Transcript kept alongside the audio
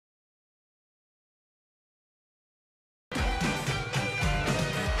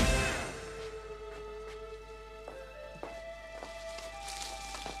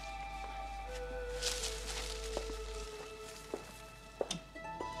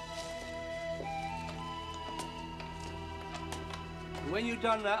When you've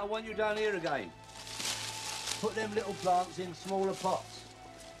done that, I want you down here again. Put them little plants in smaller pots.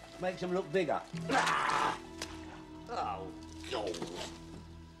 Makes them look bigger. Oh, God.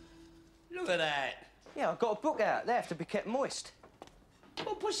 Look at that. Yeah, I've got a book out. They have to be kept moist.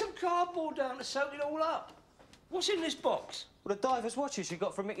 Well, put some cardboard down to soak it all up. What's in this box? Well, the diver's watches you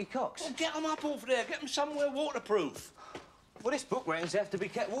got from Mickey Cox. Well, get them up off there. Get them somewhere waterproof. Well, this book reckons they have to be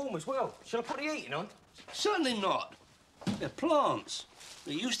kept warm as well. Shall I put the heating on? Certainly not. They're plants.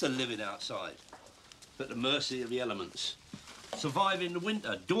 They're used to living outside, at the mercy of the elements. Survive in the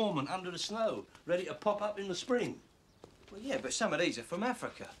winter, dormant under the snow, ready to pop up in the spring. Well, yeah, but some of these are from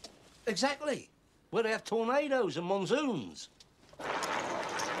Africa. Exactly. Where they have tornadoes and monsoons.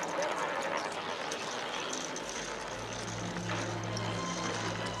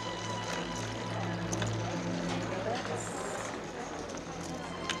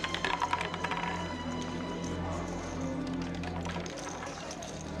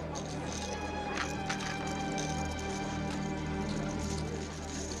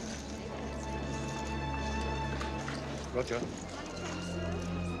 Roger.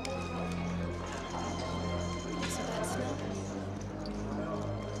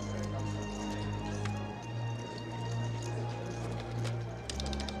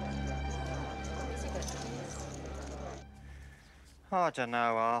 I don't know,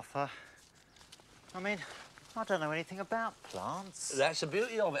 Arthur. I mean, I don't know anything about plants. That's the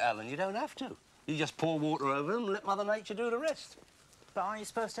beauty of it, Alan. You don't have to. You just pour water over them and let Mother Nature do the rest. But aren't you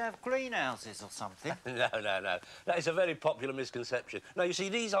supposed to have greenhouses or something? No. That is a very popular misconception. No, you see,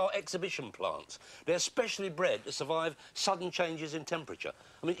 these are exhibition plants. They're specially bred to survive sudden changes in temperature.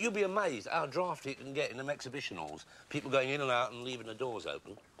 I mean, you'd be amazed how drafty it can get in them exhibition halls. People going in and out and leaving the doors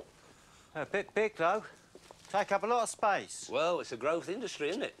open. A bit big, though. Take up a lot of space. Well, it's a growth industry,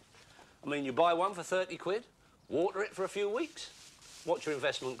 isn't it? I mean, you buy one for 30 quid, water it for a few weeks, watch your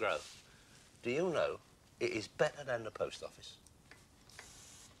investment grow. Do you know it is better than the post office?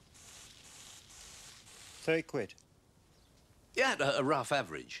 30 quid? Yeah, a rough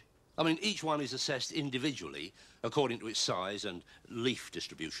average. I mean, each one is assessed individually according to its size and leaf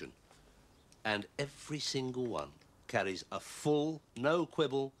distribution. And every single one carries a full, no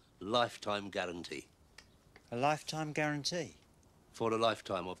quibble, lifetime guarantee. A lifetime guarantee? For the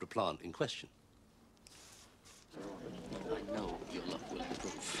lifetime of the plant in question. I know your luck will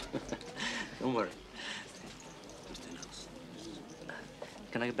improve. Don't worry.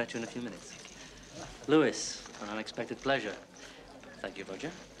 Can I get back to you in a few minutes? Louis, an unexpected pleasure. Thank you,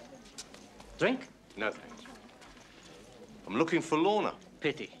 Roger. Drink? No, thanks. I'm looking for Lorna.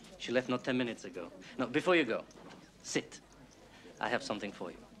 Pity. She left not 10 minutes ago. No, before you go, sit. I have something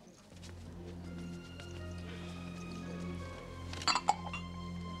for you.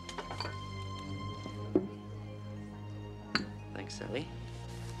 Thanks, Sally.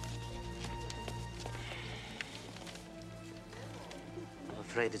 I'm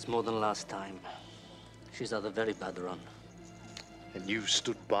afraid it's more than last time. She's had a very bad run. And you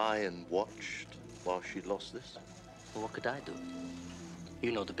stood by and watched while she lost this? Well, what could I do?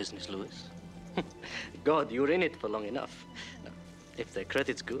 You know the business, Louis. God, you were in it for long enough. Now, if their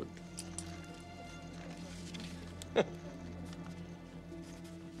credit's good.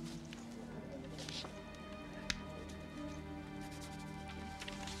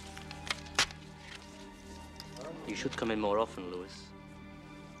 You should come in more often, Louis.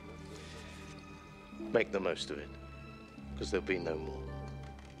 Make the most of it, because there'll be no more.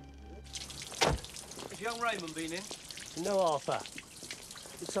 Has young Raymond been in? No, Arthur.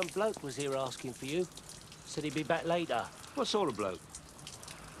 But some bloke was here asking for you. Said he'd be back later. What sort of bloke?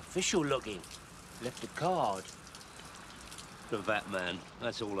 Official looking. Left a card. The VAT man.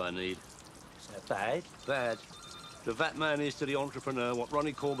 That's all I need. Is that bad? Bad. The VAT man is to the entrepreneur what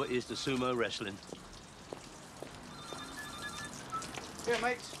Ronnie Corbett is to sumo wrestling. Here,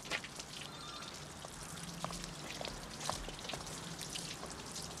 mate.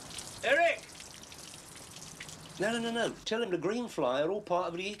 Eric! No. Tell him the green fly are all part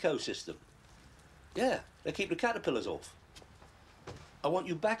of the ecosystem. Yeah, they keep the caterpillars off. I want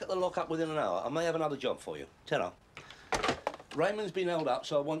you back at the lockup within an hour. I may have another job for you. Tell her. Raymond's been held up,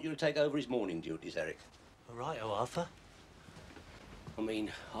 so I want you to take over his morning duties, Eric. All right, Arthur. I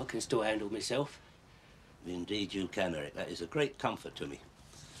mean, I can still handle myself. Indeed you can, Eric. That is a great comfort to me.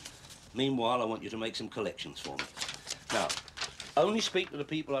 Meanwhile, I want you to make some collections for me. Now, only speak to the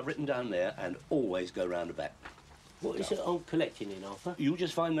people I've written down there and always go round the back. What is it I'm collecting in, Arthur? You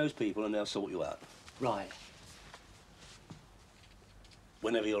just find those people and they'll sort you out. Right.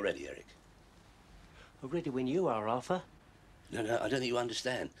 Whenever you're ready, Eric. I'm ready when you are, Arthur. No, I don't think you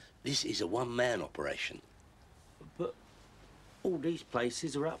understand. This is a one-man operation. But All these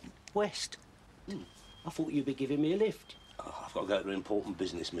places are up west. I thought you'd be giving me a lift. Oh, I've got to go to an important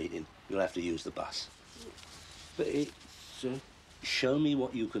business meeting. You'll have to use the bus. But it's... Show me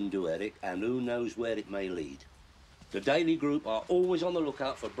what you can do, Eric, and who knows where it may lead. The Daily Group are always on the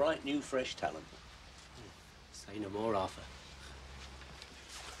lookout for bright, new, fresh talent. Say no more, Arthur.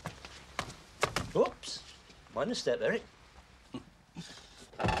 Oops. Mind the step, Eric.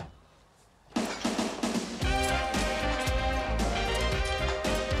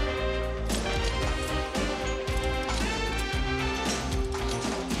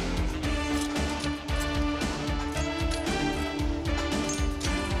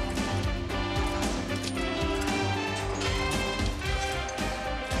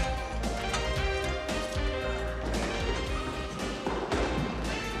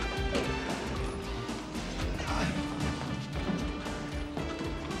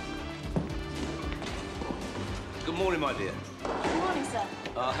 Good morning, my dear. Good morning, sir.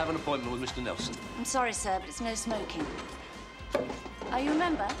 I have an appointment with Mr. Nelson. I'm sorry, sir, but it's no smoking. Are you a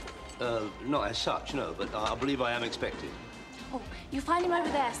member? Not as such, no, but I believe I am expected. Oh, you find him over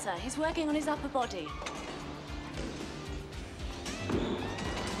there, sir. He's working on his upper body.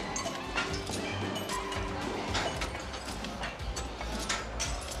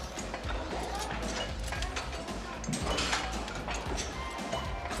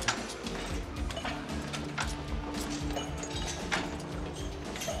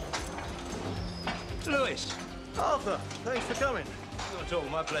 Lewis! Arthur, thanks for coming. Not at all,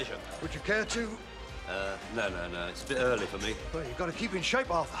 my pleasure. Would you care to? No. It's a bit early for me. Well, you've got to keep in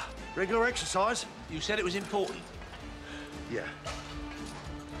shape, Arthur. Regular exercise. You said it was important. Yeah.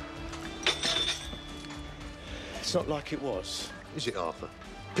 It's not like it was, is it, Arthur?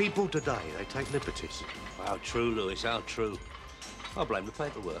 People today, they take liberties. How true, Lewis, how true. I blame the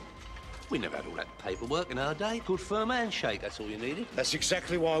paperwork. We never had all that paperwork in our day. Good firm handshake, that's all you needed. That's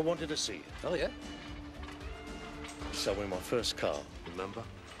exactly why I wanted to see you. Oh, yeah? So in my first car, remember?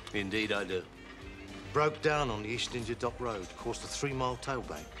 Indeed I do. Broke down on the East India Dock Road, caused a 3-mile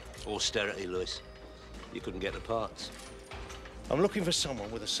tailbank. Austerity, Lewis. You couldn't get the parts. I'm looking for someone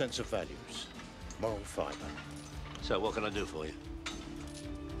with a sense of values, moral fibre. So what can I do for you?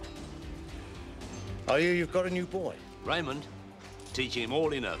 I hear you've got a new boy. Raymond, teaching him all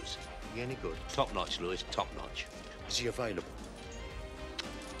he knows. He any good? Top-notch, Lewis, top-notch. Is he available?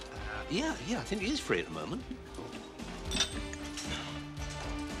 Yeah, I think he is free at the moment.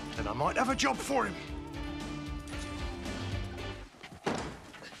 Then I might have a job for him.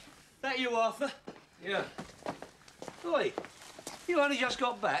 That you, Arthur? Yeah. Oi, you only just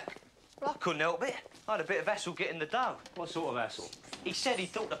got back. Well, I couldn't help it. I had a bit of hassle getting the dough. What sort of hassle? He said he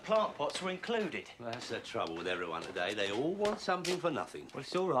thought the plant pots were included. That's the trouble with everyone today. They all want something for nothing. Well,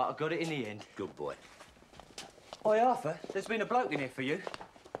 it's all right. I got it in the end. Good boy. Oi, Arthur, there's been a bloke in here for you.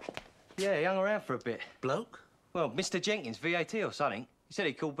 Yeah, he hung around for a bit. Bloke? Well, Mr. Jenkins, VAT or something. He said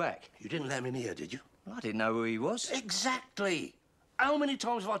he'd call back. You didn't let him in here, did you? Well, I didn't know who he was. Exactly. How many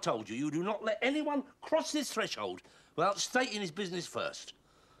times have I told you you do not let anyone cross this threshold without stating his business first?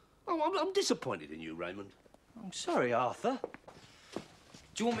 Oh, I'm disappointed in you, Raymond. I'm sorry, Arthur. Do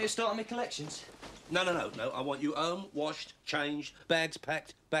you want me to start on my collections? No. I want you home, washed, changed, bags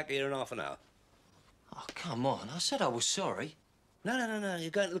packed, back here in half an hour. Oh, come on. I said I was sorry. No. You're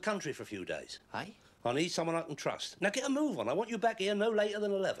going to the country for a few days. Hey? I need someone I can trust. Now get a move on. I want you back here no later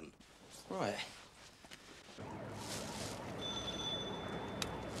than 11. Right.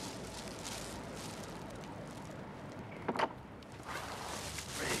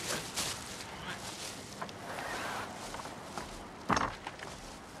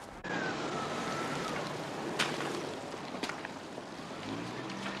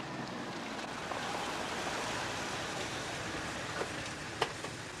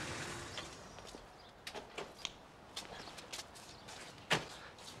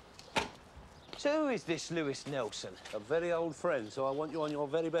 So who is this Lewis Nelson? A very old friend, so I want you on your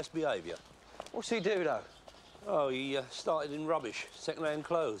very best behaviour. What's he do, though? Oh, he started in rubbish, second-hand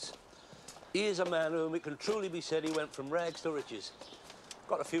clothes. He is a man whom it can truly be said he went from rags to riches.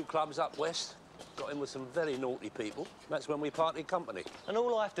 Got a few clubs up west, got in with some very naughty people. That's when we parted company. And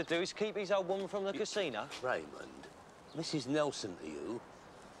all I have to do is keep his old woman from the casino? Raymond, Mrs. Nelson to you.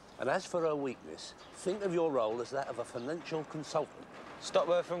 And as for her weakness, think of your role as that of a financial consultant. Stop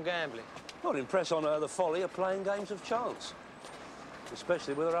her from gambling? Not impress on her the folly of playing games of chance,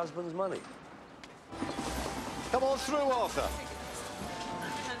 especially with her husband's money. Come on through, Arthur.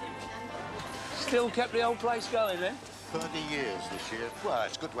 Still kept the old place going, then? 30 years this year. Well,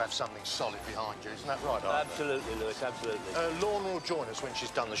 it's good to have something solid behind you, isn't that right, Arthur? Absolutely, Lewis, absolutely. Lorna will join us when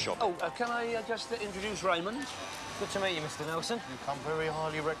she's done the shopping. Oh, can I just introduce Raymond? Good to meet you, Mr. Nelson. You come very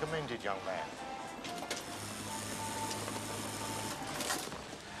highly recommended, young man.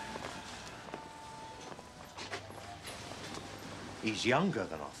 He's younger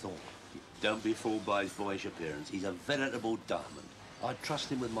than I thought. Don't be fooled by his boyish appearance. He's a veritable diamond. I'd trust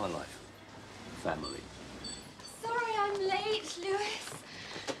him with my life. Family. Sorry I'm late, Lewis.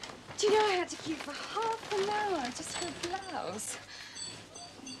 Do you know I had to queue for half an hour just for a blouse?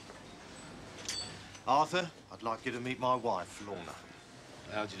 Arthur, I'd like you to meet my wife, Lorna.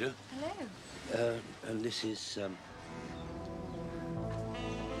 How do you do? Hello. And this is,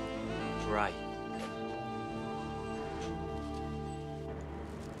 Ray.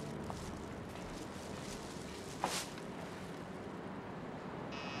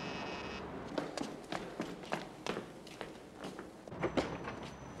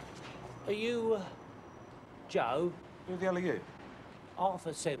 Are you, Joe? Who the hell are you?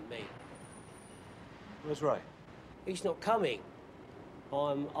 Arthur sent me. Where's Ray? He's not coming.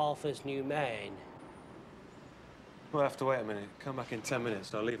 I'm Arthur's new man. We'll have to wait a minute. Come back in 10 minutes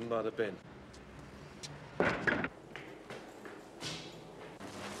and I'll leave him by the bin.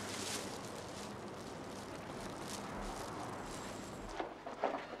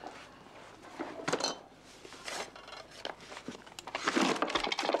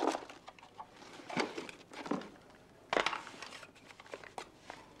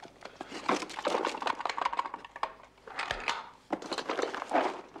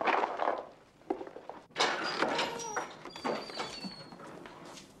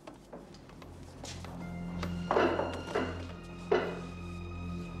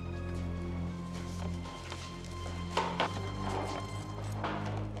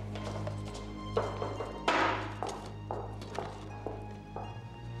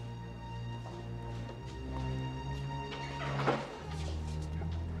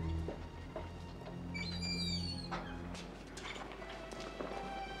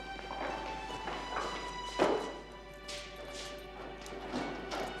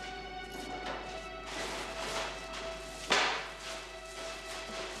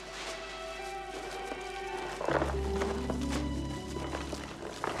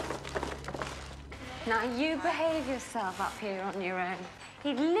 Now, you behave yourself up here on your own.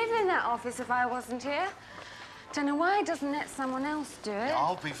 He'd live in that office if I wasn't here. Don't know why he doesn't let someone else do it. Yeah,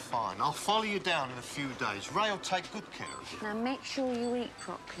 I'll be fine. I'll follow you down in a few days. Ray will take good care of you. Now, make sure you eat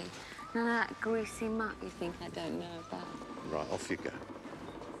properly. None of that greasy muck you think I don't know about. Right, off you go.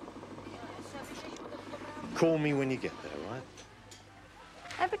 Call me when you get there, right?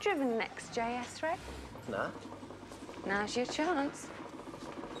 Ever driven an XJS, Ray? No. Now's your chance.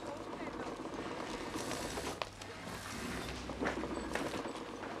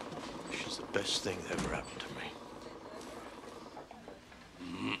 She's the best thing that ever happened to me.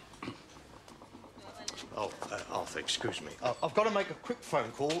 Arthur, excuse me. I've got to make a quick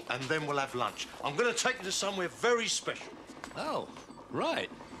phone call and then we'll have lunch. I'm going to take you to somewhere very special. Oh, right.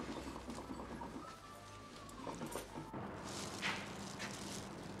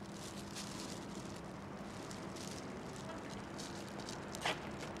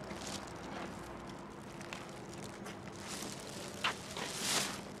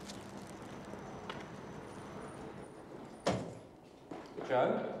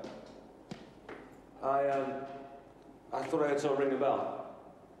 Joe? I thought I heard someone ring the bell.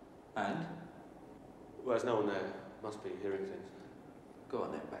 And? Well, there's no one there. Must be hearing things. Go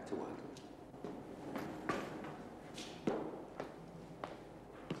on then, back to work.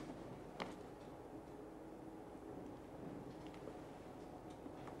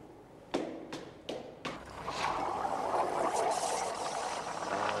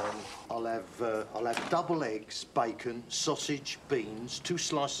 I'll have double eggs, bacon, sausage, beans, 2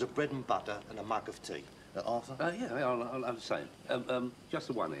 slices of bread and butter, and a mug of tea. Arthur? Yeah, I'll have the same. Just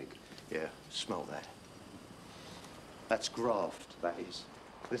the one egg. Yeah, smell that. That's graft, that is.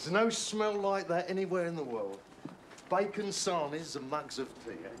 There's no smell like that anywhere in the world. Bacon sarnies and mugs of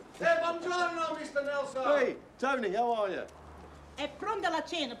tea, eh? Hey, buongiorno, Mr. Nelson. Hey, Tony, how are you? È pronta la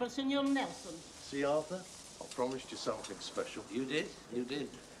cena per il signor Nelson. See, Arthur? I promised you something special. You did? You did.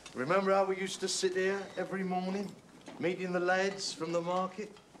 Remember how we used to sit here every morning, meeting the lads from the market?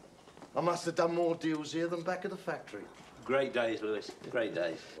 I must have done more deals here than back at the factory. Great days, Lewis. Great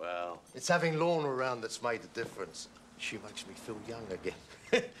days. Well, it's having Lorna around that's made the difference. She makes me feel young again.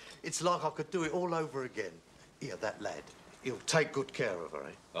 It's like I could do it all over again. Here, that lad. He'll take good care of her,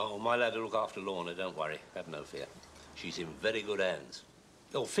 eh? Oh, my lad will look after Lorna, don't worry. Have no fear. She's in very good hands.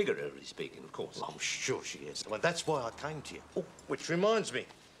 Oh, figuratively speaking, of course. Well, I'm sure she is. Well, that's why I came to you. Oh, which reminds me,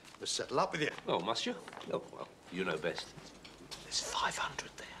 must settle up with you. Oh, must you? Oh, well, you know best. There's 500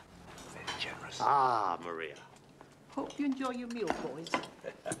 there. Very generous. Ah, Maria. Hope you enjoy your meal, boys.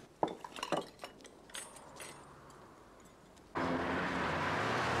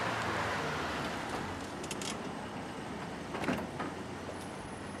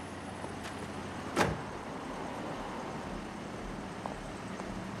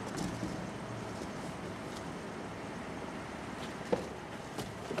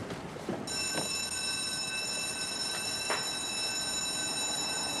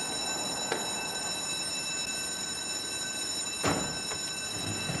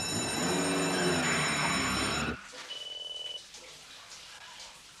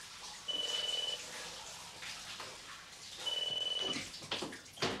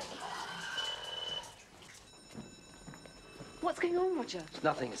 What's going on, Roger? It's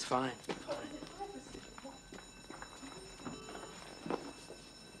nothing, it's fine.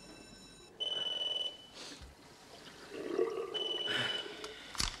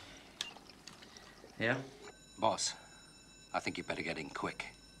 Yeah? Boss, I think you better get in quick.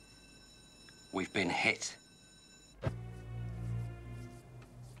 We've been hit.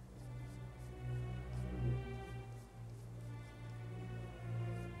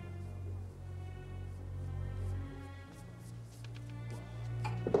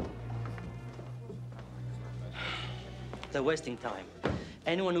 They're wasting time.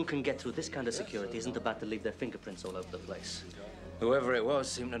 Anyone who can get through this kind of security isn't about to leave their fingerprints all over the place. Whoever it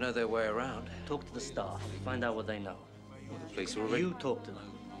was seemed to know their way around. Talk to the staff. Find out what they know. The police are already... You talk to them.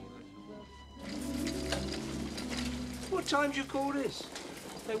 What time did you call this?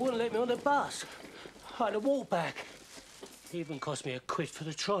 They wouldn't let me on the bus. I had to walk back. It even cost me £1 for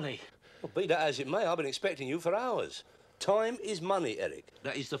the trolley. Well, be that as it may, I've been expecting you for hours. Time is money, Eric.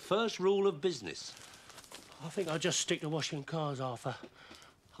 That is the first rule of business. I think I'll just stick to washing cars, Arthur.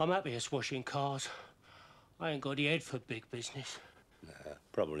 I'm happiest washing cars. I ain't got the head for big business. Nah,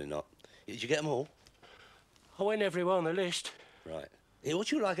 probably not. Did you get them all? I went everywhere on the list. Right. Hey, what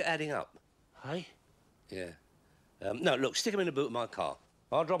do you like at adding up? Hey? Yeah. No, look, stick him in the boot of my car.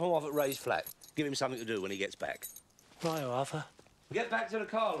 I'll drop him off at Ray's flat. Give him something to do when he gets back. Right, Arthur. Get back to the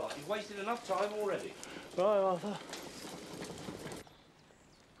car lot. You've wasted enough time already. Right, Arthur.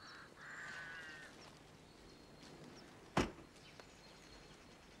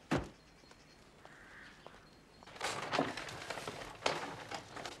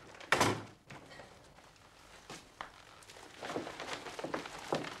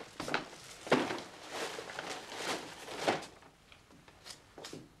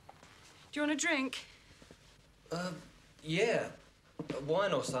 Do you want a drink? Yeah.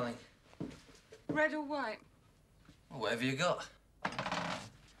 Wine or something. Red or white? Whatever you got.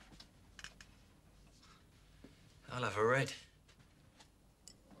 I'll have a red.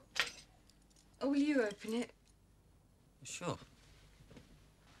 Oh, will you open it? Sure.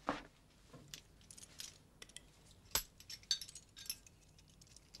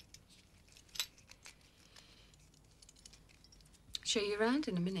 Show you around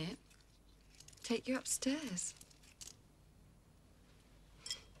in a minute. Take you upstairs.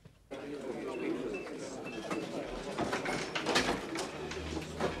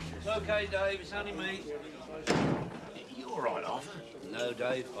 It's okay, Dave. It's only me. You all right, Arthur? No,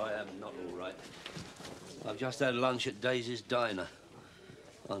 Dave, I am not all right. I've just had lunch at Daisy's diner.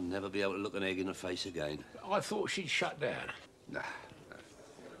 I'll never be able to look an egg in the face again. I thought she'd shut down. Nah.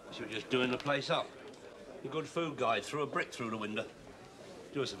 She was just doing the place up. The good food guide threw a brick through the window.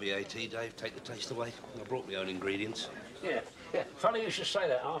 Do us a VAT, Dave. Take the taste away. I brought my own ingredients. Yeah. Funny you should say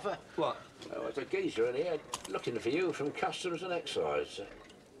that, Arthur. What? Oh, there's a geezer in here looking for you from Customs and Excise.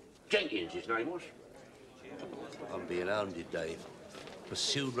 Jenkins, his name was. I'm being hounded, Dave.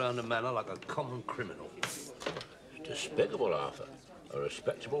 Pursued round the manor like a common criminal. Despicable, Arthur. A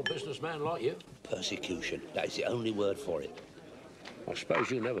respectable businessman like you. Persecution. That is the only word for it. I suppose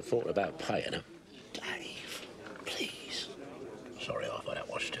you never thought about paying him. Dave, please. Sorry, Arthur, that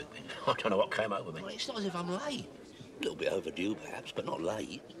was stupid. I don't know what came over me. Well, it's not as if I'm late. A little bit overdue, perhaps, but not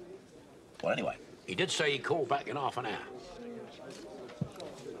late. Well, anyway, he did say he'd call back in half an hour.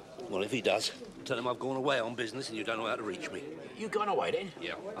 Well, if he does, tell him I've gone away on business and you don't know how to reach me. You gone away, then?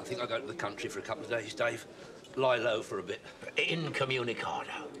 Yeah, I think I'll go to the country for a couple of days, Dave. Lie low for a bit.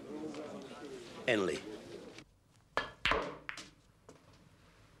 Incommunicado. Henley.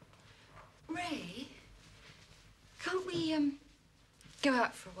 Ray, can't we, go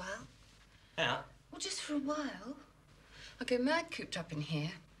out for a while? Out? Well, just for a while. I go mad cooped up in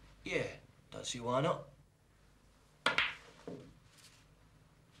here. Yeah. Don't see why not.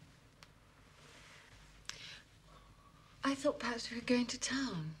 I thought perhaps we were going to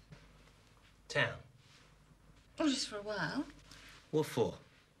town. Town? Or just for a while. What for?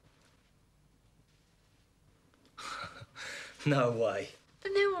 No way.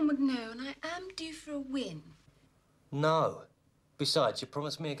 But no one would know, and I am due for a win. No. Besides, you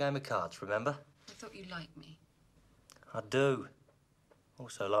promised me a game of cards, remember? I thought you liked me. I do.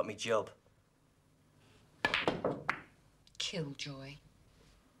 Also like me job. Killjoy.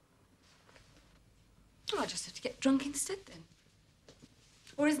 Oh, I just have to get drunk instead, then.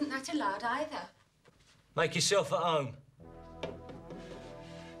 Or isn't that allowed either? Make yourself at home.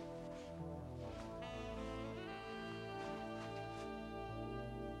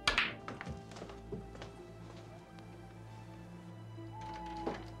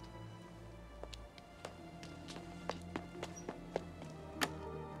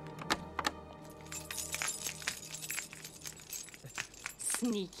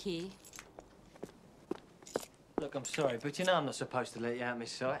 Sneaky. Look, I'm sorry, but you know I'm not supposed to let you out my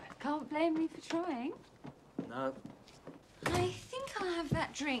sight. Can't blame me for trying. No. I think I'll have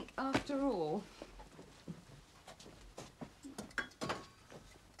that drink after all.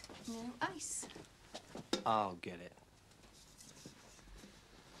 No ice. I'll get it.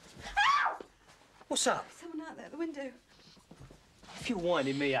 Ow! What's up? Someone out there at the window. If you're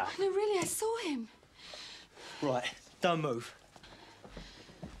winding me up. No, really, I saw him. Right, don't move.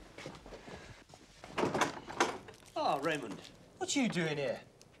 Ah, Raymond. What you doing here?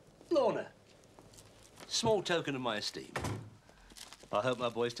 Lorna. Small token of my esteem. I hope my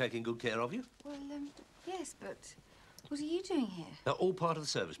boy's taking good care of you. Well, yes, but what are you doing here? They're all part of the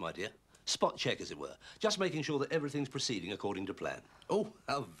service, my dear. Spot check, as it were. Just making sure that everything's proceeding according to plan. Oh,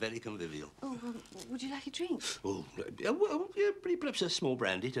 how very convivial. Oh, would you like a drink? Oh, well, yeah, perhaps a small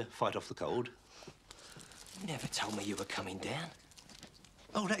brandy to fight off the cold. You never told me you were coming down.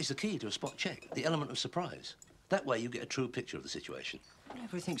 Oh, that is the key to a spot check, the element of surprise. That way you get a true picture of the situation. Well,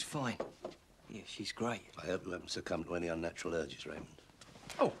 everything's fine. Yeah, she's great. I hope you haven't succumbed to any unnatural urges, Raymond.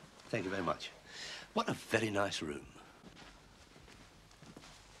 Oh, thank you very much. What a very nice room.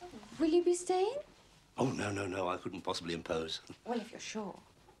 Will you be staying? Oh, no, I couldn't possibly impose. Well, if you're sure.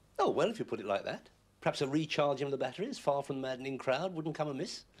 Oh, well, if you put it like that. Perhaps a recharging of the batteries, far from the maddening crowd, wouldn't come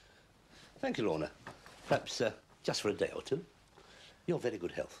amiss. Thank you, Lorna. Perhaps just for a day or two. Your very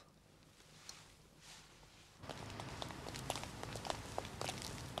good health.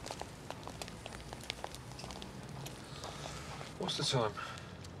 What's the time?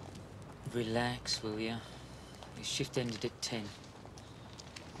 Relax, will ya? Your shift ended at 10.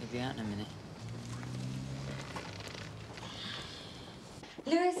 You'll be out in a minute.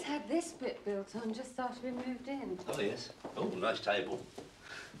 Lewis had this bit built on just after we moved in. Oh, yes. Oh, nice table.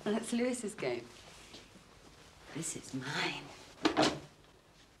 Well, that's Lewis's game. This is mine.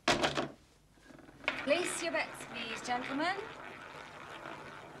 Place your bets, please, gentlemen.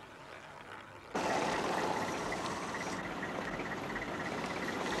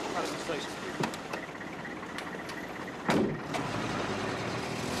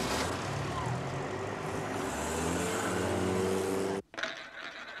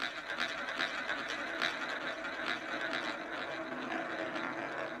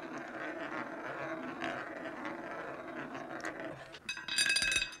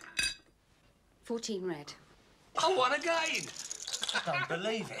 $14 red. Oh, won again! I don't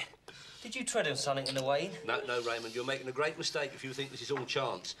believe it. Did you tread on something in the way in? No, Raymond, you're making a great mistake if you think this is all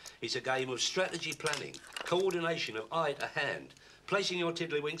chance. It's a game of strategy planning, coordination of eye to hand, placing your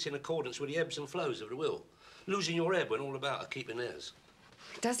tiddlywinks in accordance with the ebbs and flows of the will, losing your head when all about are keeping theirs.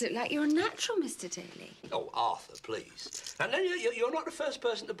 It does look like you're a natural, Mr. Daly. Oh, Arthur, please. And then you're not the first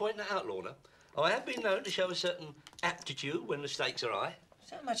person to point that out, Lorna. I have been known to show a certain aptitude when the stakes are high.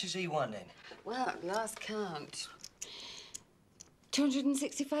 So how much has he won, then? Well, at last count,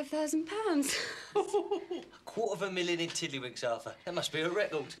 £265,000. $250,000 in tiddlywinks, Arthur. That must be a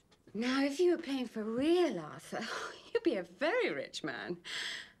record. Now, if you were playing for real, Arthur, you'd be a very rich man.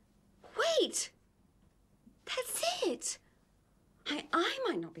 Wait! That's it! I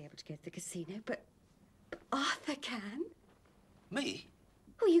might not be able to go to the casino, but Arthur can. Me?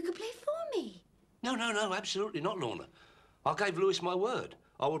 Well, you could play for me. No, absolutely not, Lorna. I gave Lewis my word.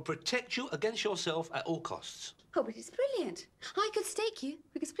 I would protect you against yourself at all costs. Oh, but it's brilliant. I could stake you.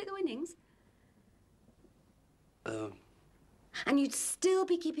 We could split the winnings. And you'd still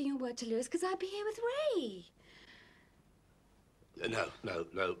be keeping your word to Lewis, because I'd be here with Ray.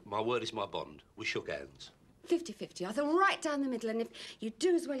 No. My word is my bond. We shook hands. 50-50, Arthur, right down the middle. And if you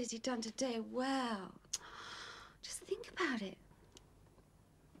do as well as you've done today, well, just think about it.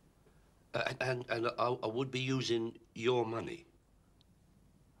 And I would be using your money.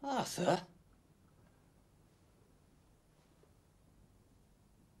 Arthur?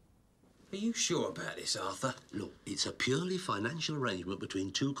 Are you sure about this, Arthur? Look, it's a purely financial arrangement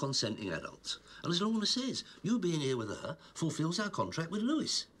between two consenting adults. And as Lorna says, you being here with her fulfills our contract with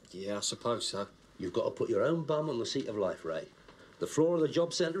Lewis. Yeah, I suppose so. You've got to put your own bum on the seat of life, Ray. The floor of the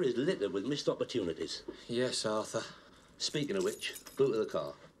job centre is littered with missed opportunities. Yes, Arthur. Speaking of which, boot of the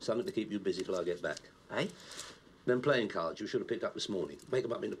car. Something to keep you busy till I get back. Eh? Them playing cards you should have picked up this morning. Make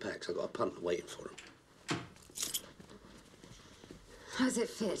them up into packs. I've got a punter waiting for them. How's it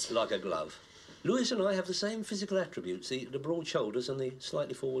fit? Like a glove. Lewis and I have the same physical attributes, the broad shoulders and the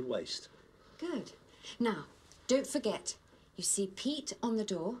slightly forward waist. Good. Now, don't forget, you see Pete on the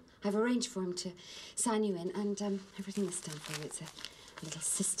door. I've arranged for him to sign you in, and everything is done for you. It's a little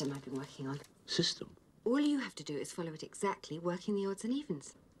system I've been working on. System? All you have to do is follow it exactly, working the odds and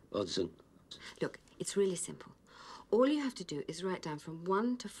evens. Odds and... Look, it's really simple. All you have to do is write down from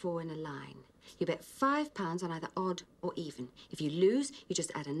 1 to 4 in a line. You bet £5 on either odd or even. If you lose, you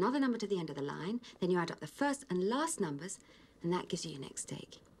just add another number to the end of the line, then you add up the first and last numbers, and that gives you your next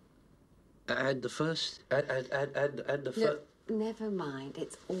stake. Add the first... Add the first... Look, never mind.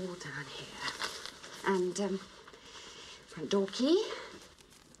 It's all down here. And, front door key.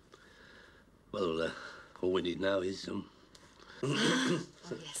 Well, all we need now is, Oh,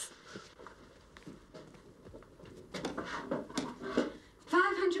 yes.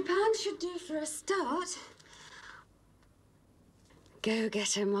 £500 should do for a start. Go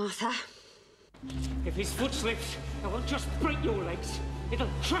get her, Martha. If his foot slips, I won't just break your legs. It'll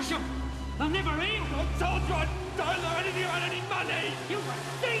crush him. I'll never heal. I told you I don't know anything about any money. You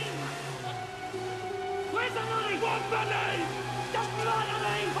thief! Where's the money? What money? Just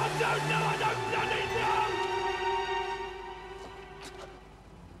money! I don't know. I don't bloody know.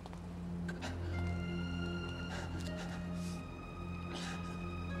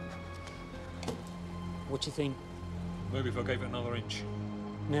 What do you think? Maybe if I gave it another inch.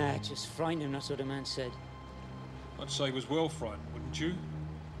 Nah, just frighten him, that's what the man said. I'd say he was well frightened, wouldn't you?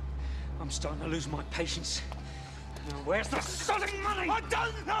 I'm starting to lose my patience. Now, where's the sodding money? I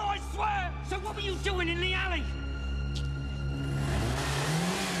don't know, I swear! So what were you doing in the alley?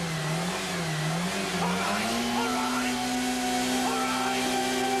 All right!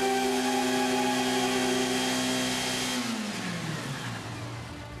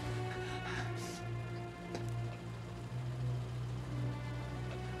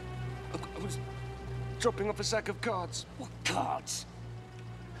 I was dropping off a sack of cards. What cards?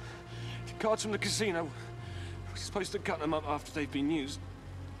 Cards from the casino. We're supposed to cut them up after they've been used.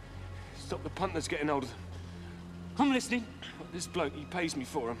 Stop the punters getting hold of them. I'm listening. This bloke, he pays me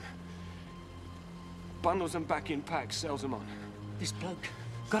for them. Bundles them back in packs, sells them on. This bloke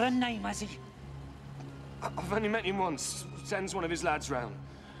got a name, has he? I've only met him once. Sends one of his lads round.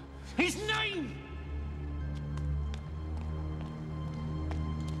 His name!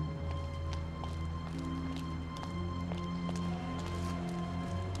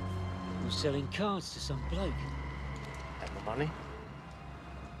 You're selling cards to some bloke. And the money?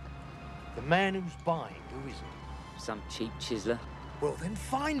 The man who's buying, who is it? Some cheap chiseler. Well, then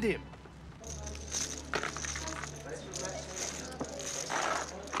find him.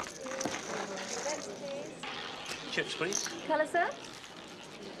 Chips, please. Colour, sir?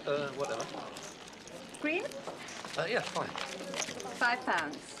 Whatever. Green? Yeah, fine.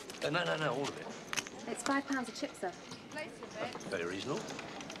 £5. No, all of it. It's £5 a chip, sir. Very reasonable.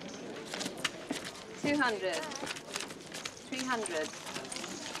 200. 300.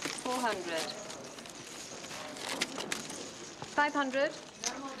 400. 500.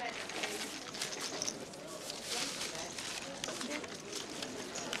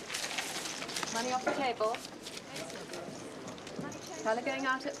 Money off the table. Colour going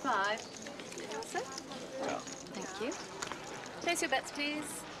out at 5. Sir? Thank you. Place your bets,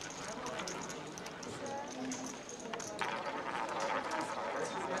 please.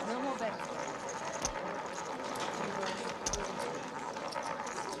 No more bets.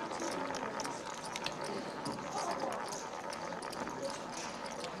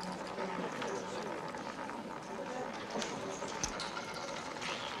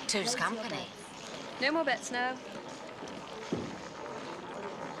 Two's company. No more bets now.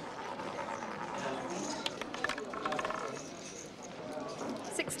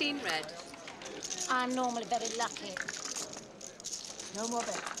 $16 red. I'm normally very lucky. No more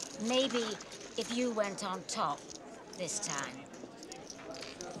bets. Maybe if you went on top this time.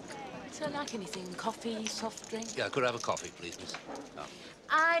 Don't like anything. Coffee, soft drink. Yeah, could I have a coffee, please, miss? Oh.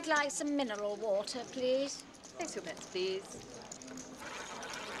 I'd like some mineral water, please. Place your bets, please.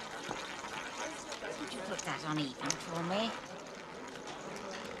 Would you put that on even for me?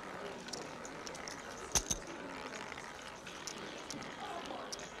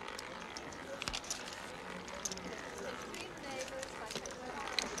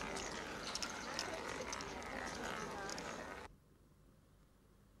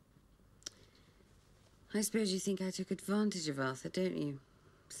 I suppose you think I took advantage of Arthur, don't you?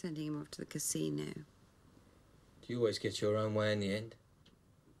 Sending him off to the casino. Do you always get your own way in the end?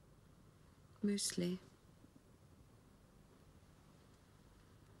 Mostly.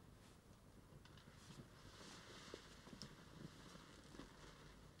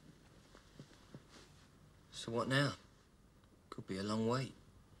 So what now? Could be a long wait.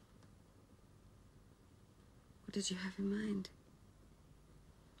 What did you have in mind?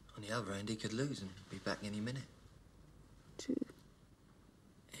 On the other hand, he could lose and be back any minute. True.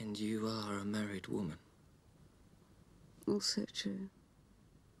 And you are a married woman. Also true.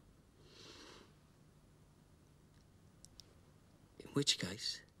 In which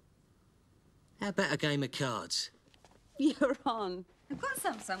case, how about a game of cards? You're on. I've got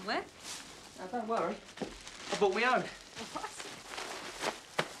some somewhere. Now, don't worry. I bought my own. What?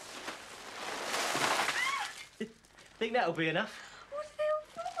 Think that'll be enough? What are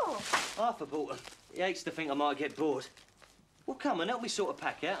they all for? Arthur bought them. He hates to think I might get bored. Well, come and help me sort a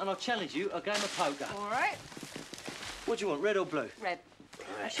pack out, and I'll challenge you a game of poker. All right. What do you want, red or blue? Red.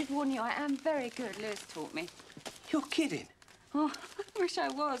 I should warn you, I am very good. Lewis taught me. You're kidding. Oh, I wish I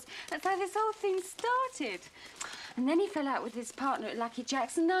was. That's how this whole thing started. And then he fell out with his partner at Lucky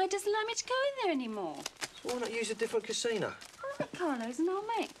Jack's, and now he doesn't allow me to go in there anymore. So why not use a different casino? I like Carlo's and I'll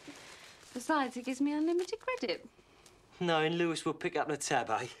make. Besides, it gives me unlimited credit. No, and Lewis will pick up the tab,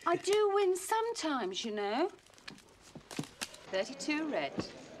 eh? I do win sometimes, you know. 32 red.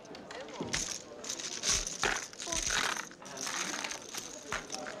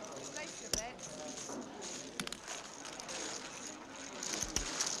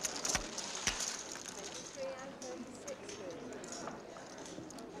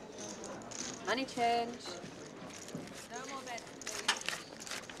 Money change. No more bets,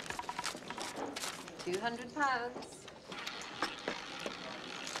 please. £200.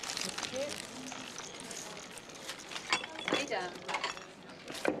 Stay down.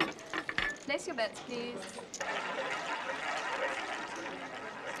 Place your bets, please.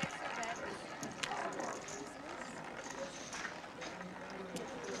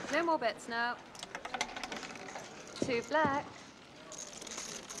 No more bets now. 2 black.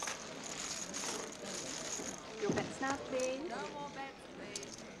 Your bets now, please. No more bets,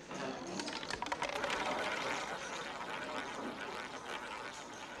 please.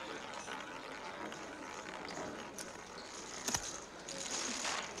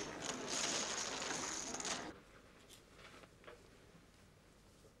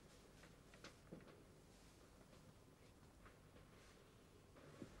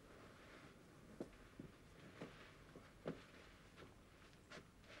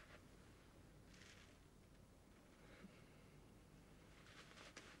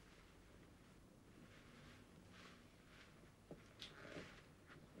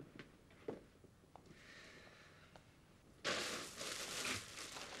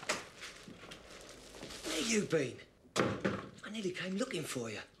 Where you been? I nearly came looking for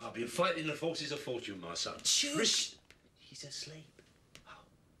you. I've been fighting the forces of fortune, my son. Shush! He's asleep.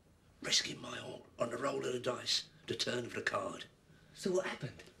 Risking my all on the roll of the dice, the turn of the card. So what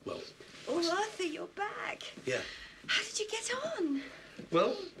happened? Well, Oh, Arthur, you're back. yeah. How did you get on?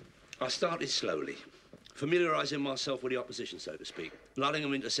 Well, I started slowly, familiarising myself with the opposition, so to speak, lulling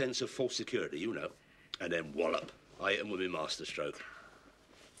them into a sense of false security, you know. And then wallop, I hit them with my masterstroke.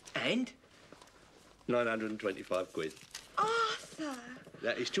 And? 925 quid. Arthur!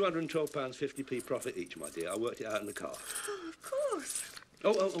 That is £212.50p profit each, my dear. I worked it out in the car. Oh, of course.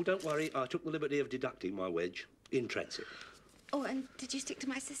 Oh, don't worry. I took the liberty of deducting my wedge in transit. Oh, and did you stick to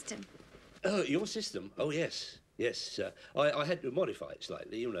my system? Oh, your system? Oh, yes. Yes. I had to modify it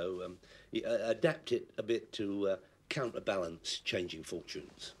slightly, you know, adapt it a bit to counterbalance changing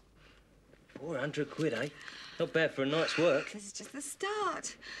fortunes. 400 quid, eh? Not bad for a night's work. This is just the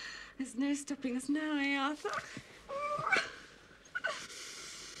start. There's no stopping us now, eh, Arthur?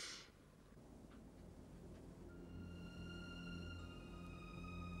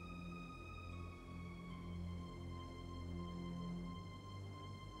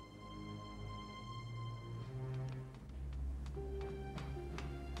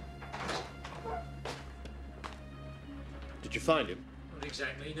 Did you find him? Not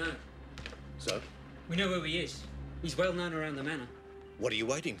exactly, no. So? We know who he is. He's well known around the manor. What are you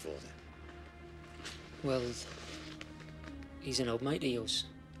waiting for, then? Well, he's an old mate of yours.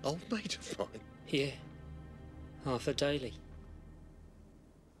 Old mate of mine? Yeah. Arthur Daly.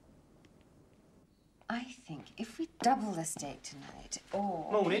 I think if we double the stake tonight,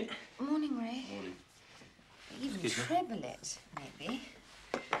 or... Morning. Morning, Ray. Morning. Even Excuse me. treble it, maybe.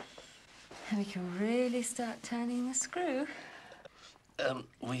 And we can really start turning the screw.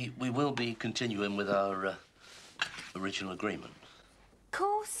 We will be continuing with our original agreement. Of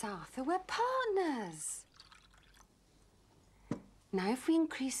course, Arthur, we're partners. Now, if we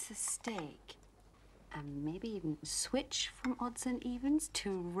increase the stake and maybe even switch from odds and evens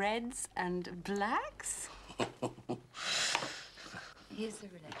to reds and blacks. Here's the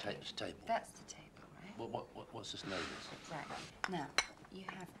roulette. Table. That's the table, right? What's this notice? Right. Now, you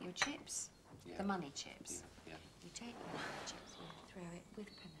have your chips, the money chips. Yeah. You take the money chips, you throw it with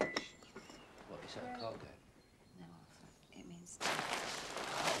panache. What, is that a card game? No, Arthur, it means... Oh,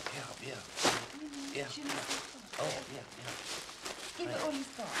 yeah. Oh, yeah. Give it all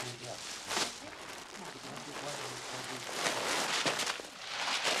you've got. Yeah.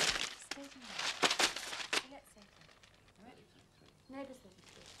 Neighbours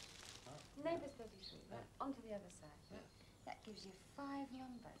 33. Neighbours 33. Right, onto the other side. Yeah. That gives you 5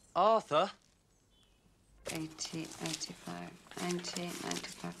 numbers. Arthur? 80, 85, 90,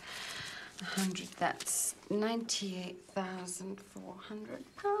 95, 100. That's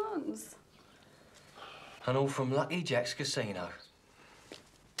 £98,400. And all from Lucky Jack's casino.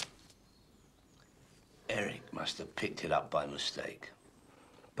 Eric must have picked it up by mistake.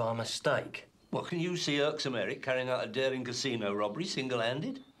 By mistake? Well, can you see irksome Eric carrying out a daring casino robbery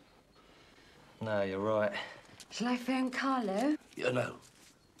single-handed? No, you're right. Shall I phone Carlo? No.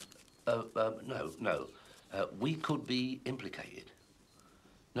 No. We could be implicated.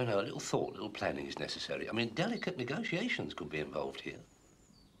 No, a little thought, a little planning is necessary. I mean, delicate negotiations could be involved here.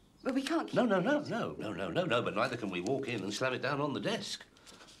 But we can't keep... No, but neither can we walk in and slam it down on the desk.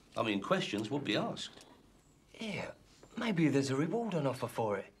 I mean, questions would be asked. Yeah, maybe there's a reward on offer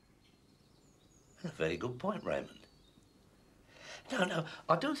for it. A very good point, Raymond. No,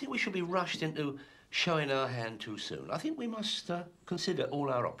 I don't think we should be rushed into showing our hand too soon. I think we must consider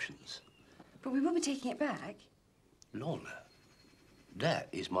all our options. But we will be taking it back. Lorna, that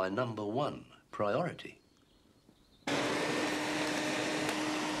is my #1 priority.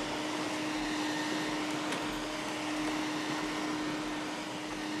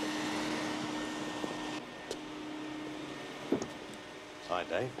 Hi,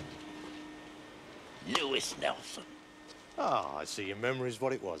 Dave. Lewis Nelson. Ah, I see your memory's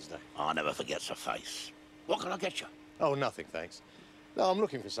what it was, Dave. I never forgets a face. What can I get you? Oh, nothing, thanks. No, I'm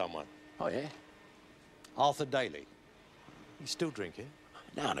looking for someone. Oh, yeah? Arthur Daly. He's still drinking?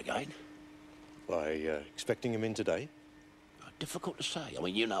 Now and again. Why, expecting him in today? Difficult to say. I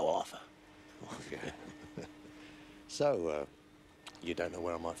mean, you know Arthur. Yeah. So, you don't know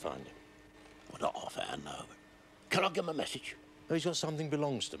where I might find him? Well, not offhand, no. Can I give him a message? Oh, he's got something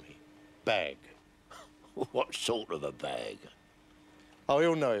belongs to me. Bag. What sort of a bag? Oh,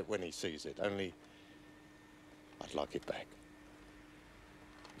 he'll know it when he sees it, only I'd like it back.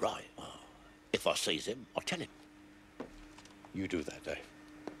 Right. Well, if I sees him, I'll tell him. You do that, Dave.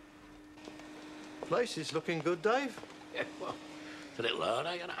 Place is looking good, Dave. Yeah, well, it's a little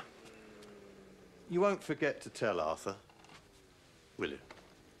early, you know. You won't forget to tell Arthur, will you?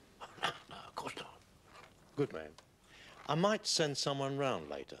 No, of course not. Good man. I might send someone round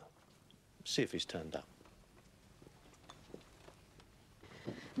later. See if he's turned up.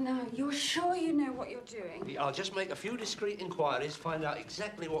 No, you're sure you know what you're doing? I'll just make a few discreet inquiries, find out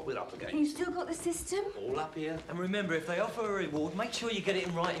exactly what we're up against. You still got the system? All up here. And remember, if they offer a reward, make sure you get it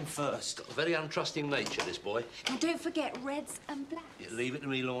in writing first. Got a very untrusting nature, this boy. And don't forget reds and blacks. You leave it to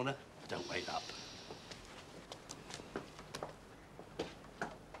me, Lorna. Don't wait up.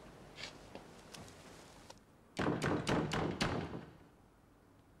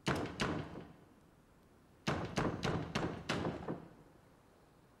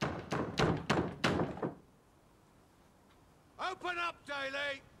 Open up,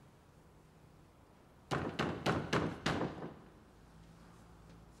 Daly!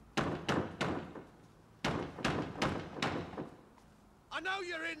 I know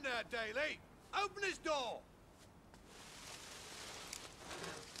you're in there, Daly. Open his door.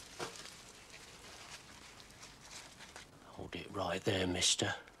 Hold it right there,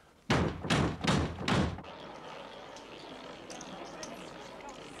 mister.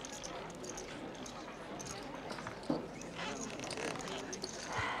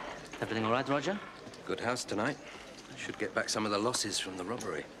 Everything all right, Roger? Good house tonight. Should get back some of the losses from the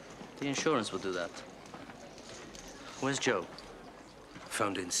robbery. The insurance will do that. Where's Joe?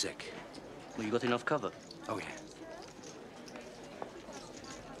 Phoned in sick. Well, you got enough cover? Oh, yeah.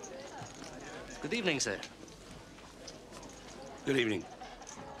 Good evening, sir. Good evening.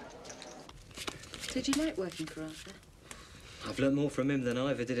 Did you like working for Arthur? I've learnt more from him than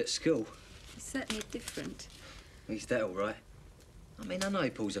I ever did at school. He's certainly different. He's that all right. I mean, I know he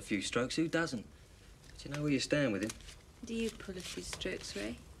pulls a few strokes. Who doesn't? Do you know where you stand with him? Do you pull a few strokes,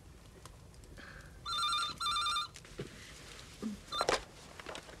 Ray?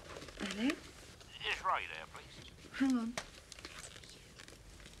 Hello? Is Ray there, please? Hang on.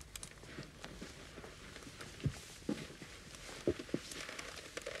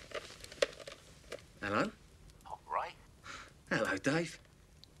 Hello? Oh, Ray? Hello, Dave.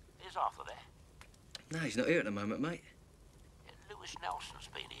 Is Arthur there? No, he's not here at the moment, mate. Lewis Nelson's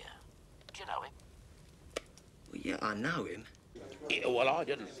been here. Do you know him? Well, yeah, I know him. Yeah, well, I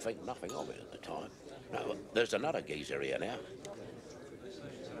didn't think nothing of it at the time. No, there's another geezer here now.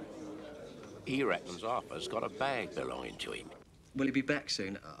 He reckons Arthur's got a bag belonging to him. Will he be back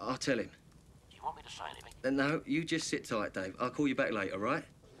soon? I'll tell him. Do you want me to say anything? No, you just sit tight, Dave. I'll call you back later, all right?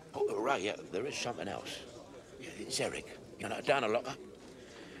 Oh, Ray, yeah, there is something else. Yeah, it's Eric, you know, down a locker.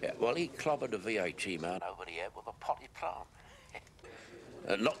 Yeah, well, he clobbered a VAT man over the head with a potted plant.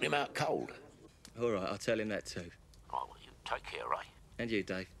 And knocked him out cold. All right, I'll tell him that too. Right, well, you take care, Ray. And you,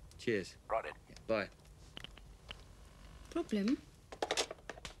 Dave. Cheers. Right then. Yeah, bye. Problem?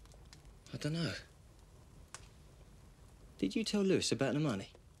 I don't know. Did you tell Lewis about the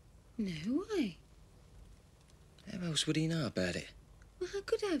money? No, why? How else would he know about it? Well, how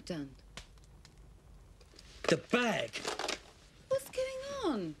could I have done? The bag! What's going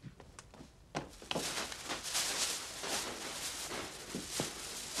on?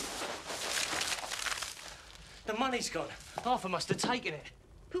 The money's gone. Arthur must have taken it.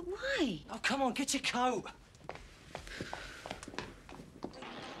 But why? Oh, come on, get your coat.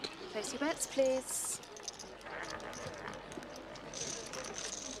 Place your bets, please.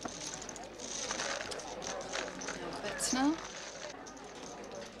 No bets now.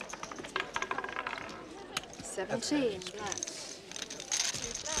 17 black.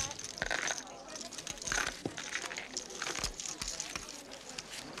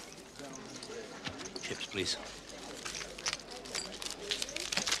 Chips, please.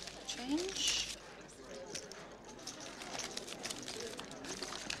 Change.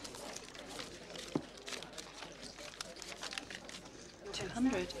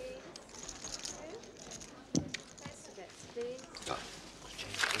 $200. Oh.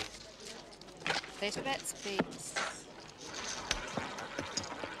 Place your bets, please.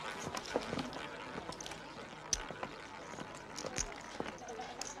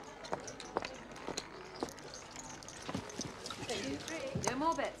 No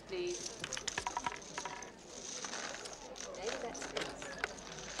more bets, please.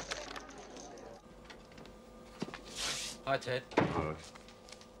 Hi, Ted. Hi.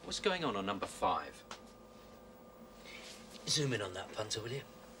 What's going on number 5? Zoom in on that punter, will you?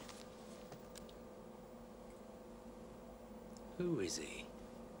 Who is he?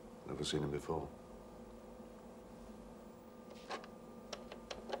 Never seen him before.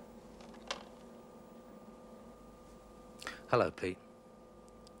 Hello, Pete.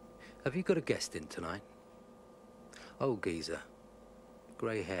 Have you got a guest in tonight? Old geezer.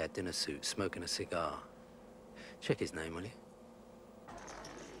 Grey hair, dinner suit, smoking a cigar. Check his name, will you?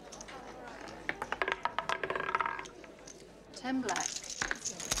 $10 black.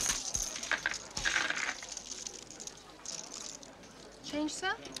 Change,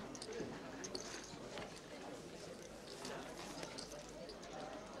 sir?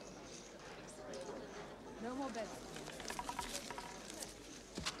 No more bets.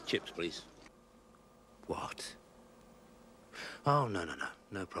 Chips, please. What? Oh, no.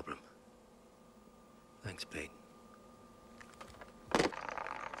 No problem. Thanks, Pete.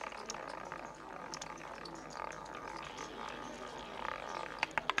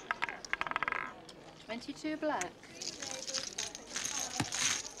 $22 black.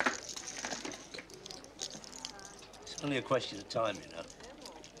 It's only a question of time, you know.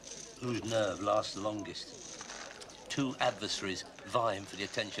 Whose nerve lasts the longest? 2 adversaries vying for the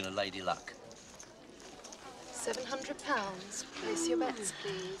attention of Lady Luck. £700. Place your bets,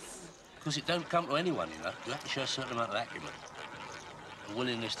 please. Because it don't come to anyone, you know. You have to show a certain amount of acumen. A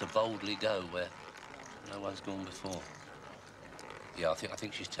willingness to boldly go where no one's gone before. Yeah, I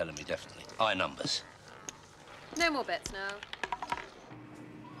think she's telling me, definitely. High numbers. No more bets now.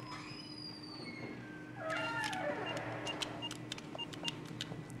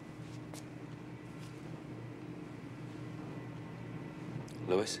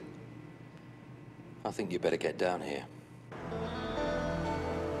 Lewis, I think you better get down here.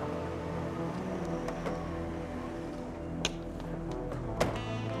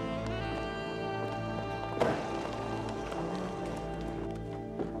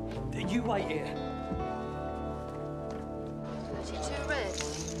 You wait here. 32 red.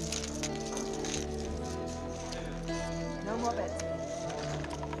 No more bets.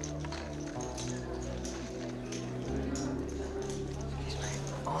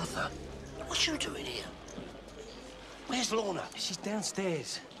 What you doing here? Where's Lorna? She's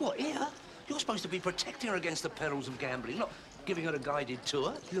downstairs. What, here? You're supposed to be protecting her against the perils of gambling, not giving her a guided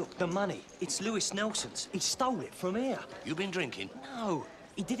tour. Look, the money. It's Lewis Nelson's. He stole it from here. You been drinking? No.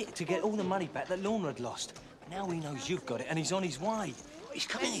 He did it to get all the money back that Lorna had lost. Now he knows you've got it and he's on his way. He's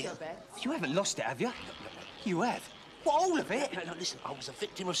coming here. You haven't lost it, have you? You have? What, all of it? No, listen, I was a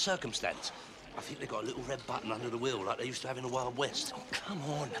victim of circumstance. I think they got a little red button under the wheel like they used to have in the Wild West. Oh, come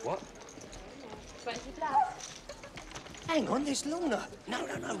on. What? 20 flats. Hang on, there's Lorna. No,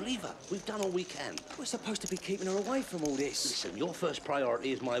 leave her. We've done all we can. We're supposed to be keeping her away from all this. Listen, your first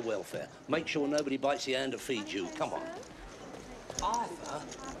priority is my welfare. Make sure nobody bites the hand that feeds you. Come on. Arthur?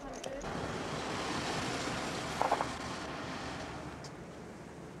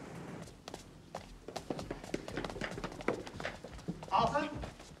 Arthur?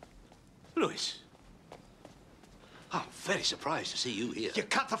 Lewis. I'm very surprised to see you here. You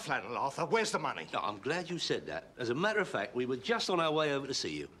cut the flannel, Arthur. Where's the money? No, I'm glad you said that. As a matter of fact, we were just on our way over to see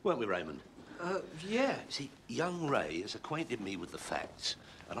you, weren't we, Raymond? Yeah. See, young Ray has acquainted me with the facts,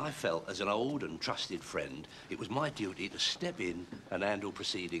 and I felt, as an old and trusted friend, it was my duty to step in and handle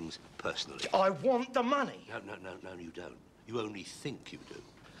proceedings personally. I want the money. No, you don't. You only think you do.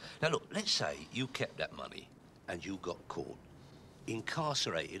 Now, look, let's say you kept that money and you got caught,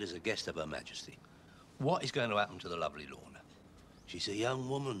 incarcerated as a guest of Her Majesty. What is going to happen to the lovely Lorna? She's a young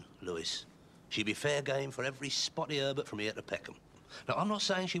woman, Lewis. She'd be fair game for every spotty Herbert from here to Peckham. Now, I'm not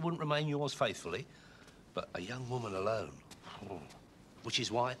saying she wouldn't remain yours faithfully, but a young woman alone. Which is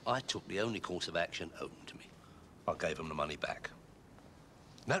why I took the only course of action open to me. I gave them the money back.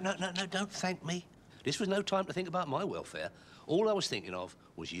 No, don't thank me. This was no time to think about my welfare. All I was thinking of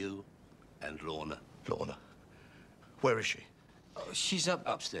was you and Lorna. Lorna? Where is she? She's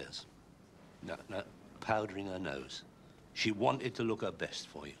upstairs. No, powdering her nose. She wanted to look her best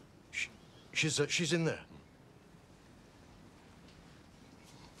for you. She's in there?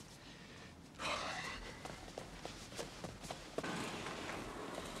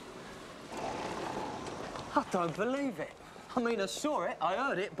 I don't believe it. I mean, I saw it, I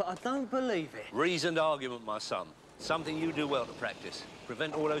heard it, but I don't believe it. Reasoned argument, my son. Something you do well to practice.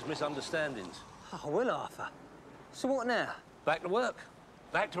 Prevent all those misunderstandings. Oh, well, Arthur. So what now? Back to work.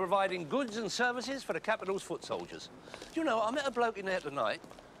 Back to providing goods and services for the capital's foot soldiers. Do you know, I met a bloke in there tonight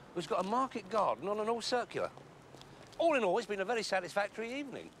who's got a market garden on an all circular. All in all, it's been a very satisfactory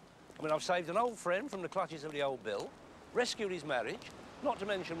evening. I mean, I've saved an old friend from the clutches of the old bill, rescued his marriage, not to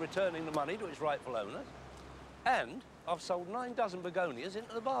mention returning the money to its rightful owners, and I've sold 9 dozen begonias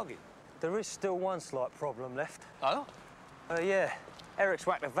into the bargain. There is still one slight problem left. Oh? Yeah. Eric's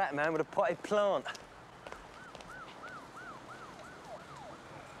whacked a vat man with a potted plant.